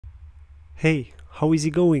Hey, how is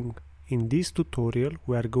it going? In this tutorial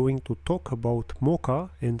we are going to talk about Mocha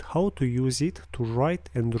and how to use it to write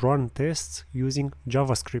and run tests using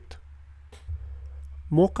JavaScript.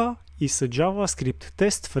 Mocha is a JavaScript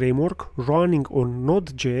test framework running on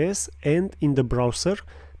Node.js and in the browser,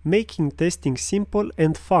 making testing simple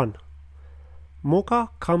and fun. Mocha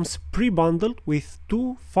comes pre-bundled with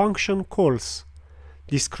two function calls: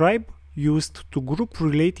 describe, used to group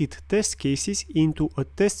related test cases into a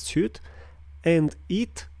test suite, and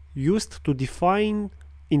it, used to define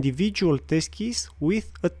individual test keys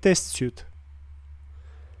with a test suite.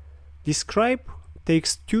 Describe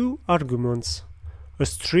takes two arguments: a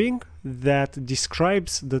string that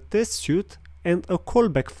describes the test suite and a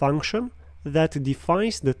callback function that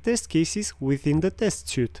defines the test cases within the test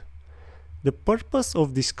suite. The purpose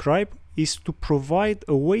of describe is to provide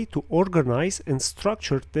a way to organize and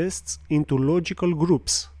structure tests into logical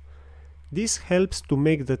groups. This helps to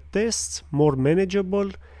make the tests more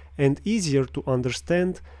manageable and easier to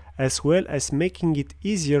understand, as well as making it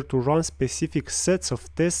easier to run specific sets of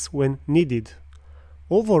tests when needed.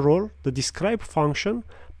 Overall, the describe function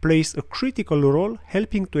plays a critical role,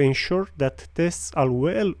 helping to ensure that tests are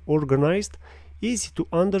well organized, easy to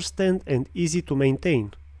understand, and easy to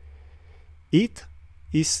maintain. It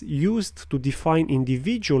is used to define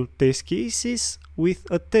individual test cases with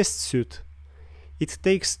a test suite. It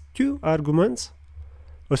takes two arguments: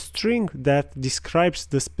 a string that describes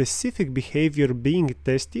the specific behavior being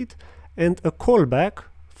tested, and a callback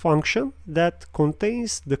function that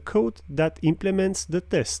contains the code that implements the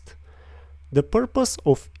test. The purpose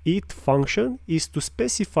of it function is to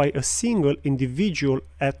specify a single individual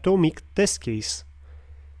atomic test case.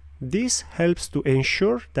 This helps to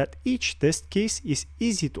ensure that each test case is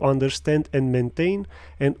easy to understand and maintain,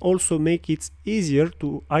 and also make it easier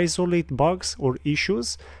to isolate bugs or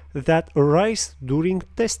issues that arise during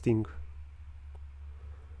testing.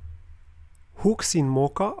 Hooks in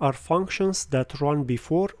Mocha are functions that run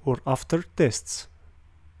before or after tests.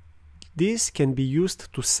 These can be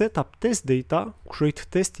used to set up test data, create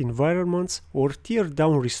test environments, or tear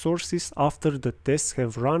down resources after the tests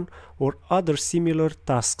have run, or other similar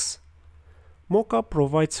tasks. Mocha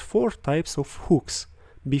provides four types of hooks: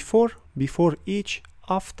 before, before each,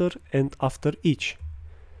 after, and after each.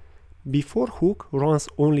 Before hook runs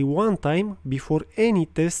only one time before any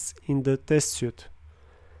tests in the test suite.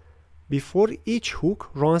 Before each hook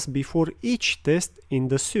runs before each test in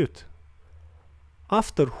the suite.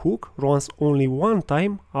 After hook runs only one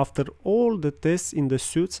time after all the tests in the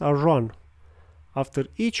suites are run. After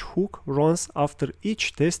each hook runs after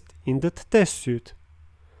each test in the test suite.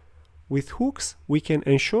 With hooks, we can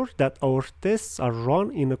ensure that our tests are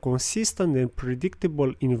run in a consistent and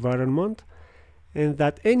predictable environment, and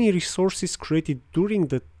that any resources created during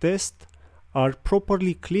the test are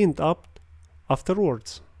properly cleaned up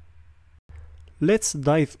afterwards. Let's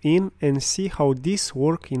dive in and see how this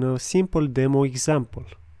works in a simple demo example.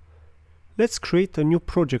 Let's create a new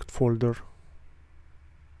project folder.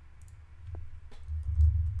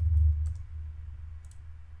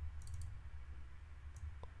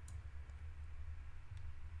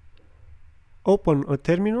 Open a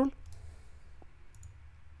terminal.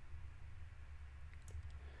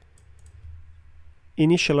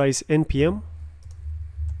 Initialize npm.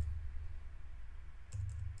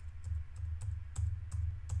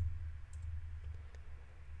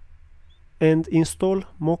 And install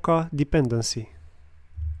Mocha dependency.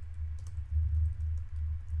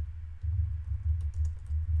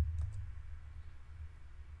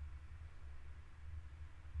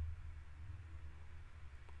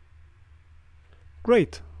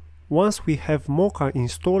 Great! Once we have Mocha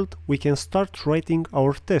installed, we can start writing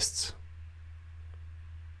our tests.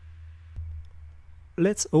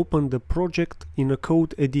 Let's open the project in a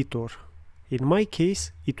code editor. In my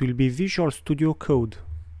case, it will be Visual Studio Code.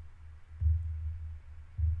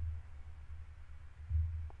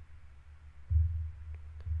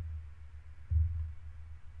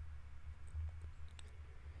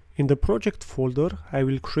 In the project folder, I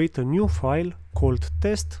will create a new file called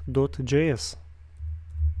test.js.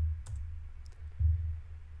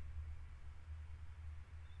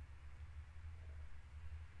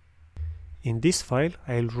 In this file,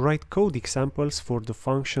 I'll write code examples for the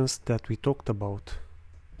functions that we talked about.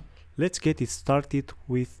 Let's get it started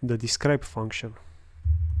with the describe function.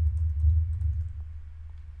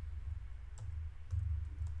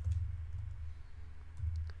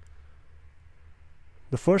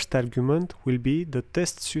 The first argument will be the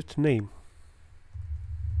test suite name.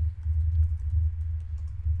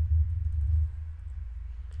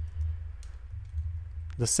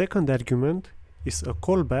 The second argument is a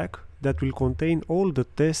callback that will contain all the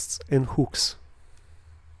tests and hooks.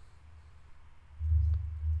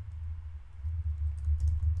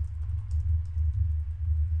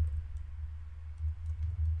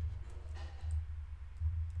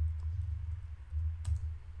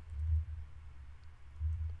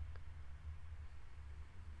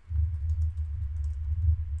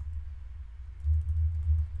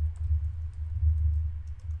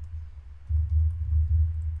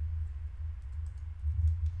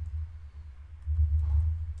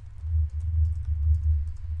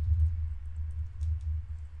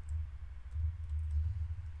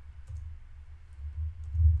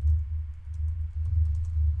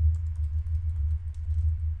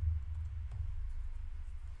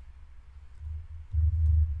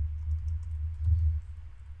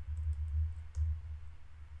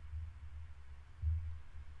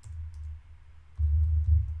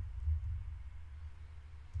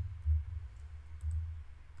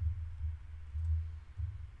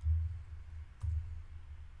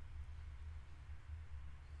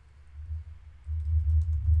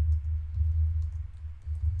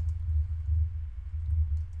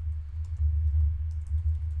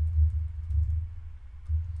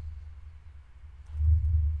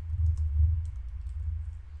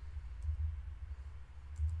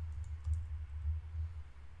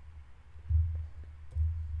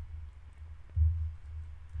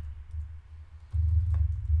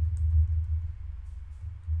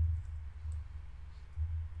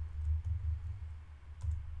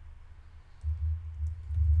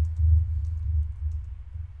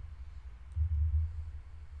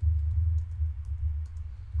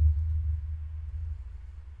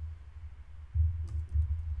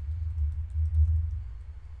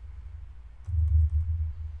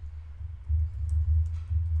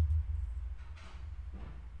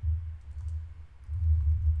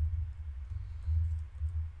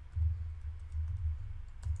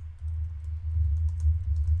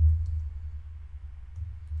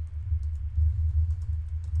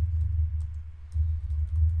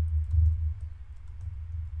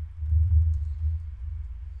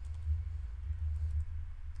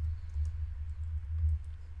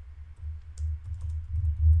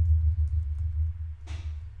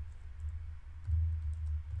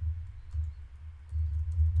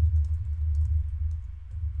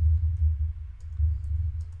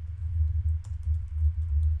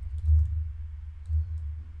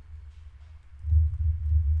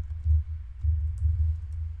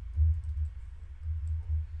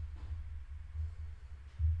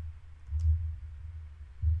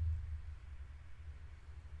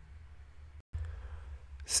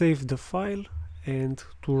 Save the file, and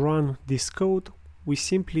to run this code we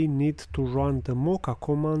simply need to run the Mocha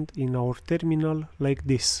command in our terminal like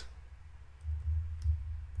this.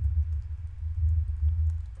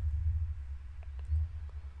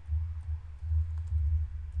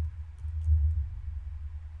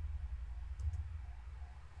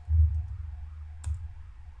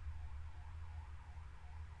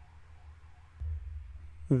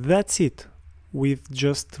 That's it. We've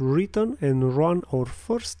just written and run our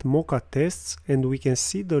first Mocha tests, and we can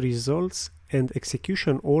see the results and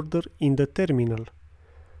execution order in the terminal.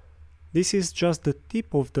 This is just the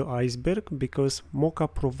tip of the iceberg because Mocha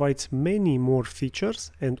provides many more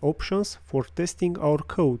features and options for testing our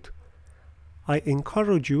code. I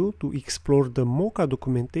encourage you to explore the Mocha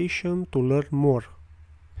documentation to learn more.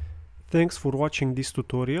 Thanks for watching this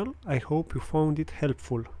tutorial. I hope you found it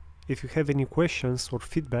helpful. If you have any questions or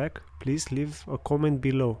feedback, please leave a comment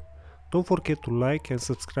below. Don't forget to like and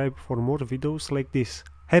subscribe for more videos like this.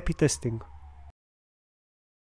 Happy testing!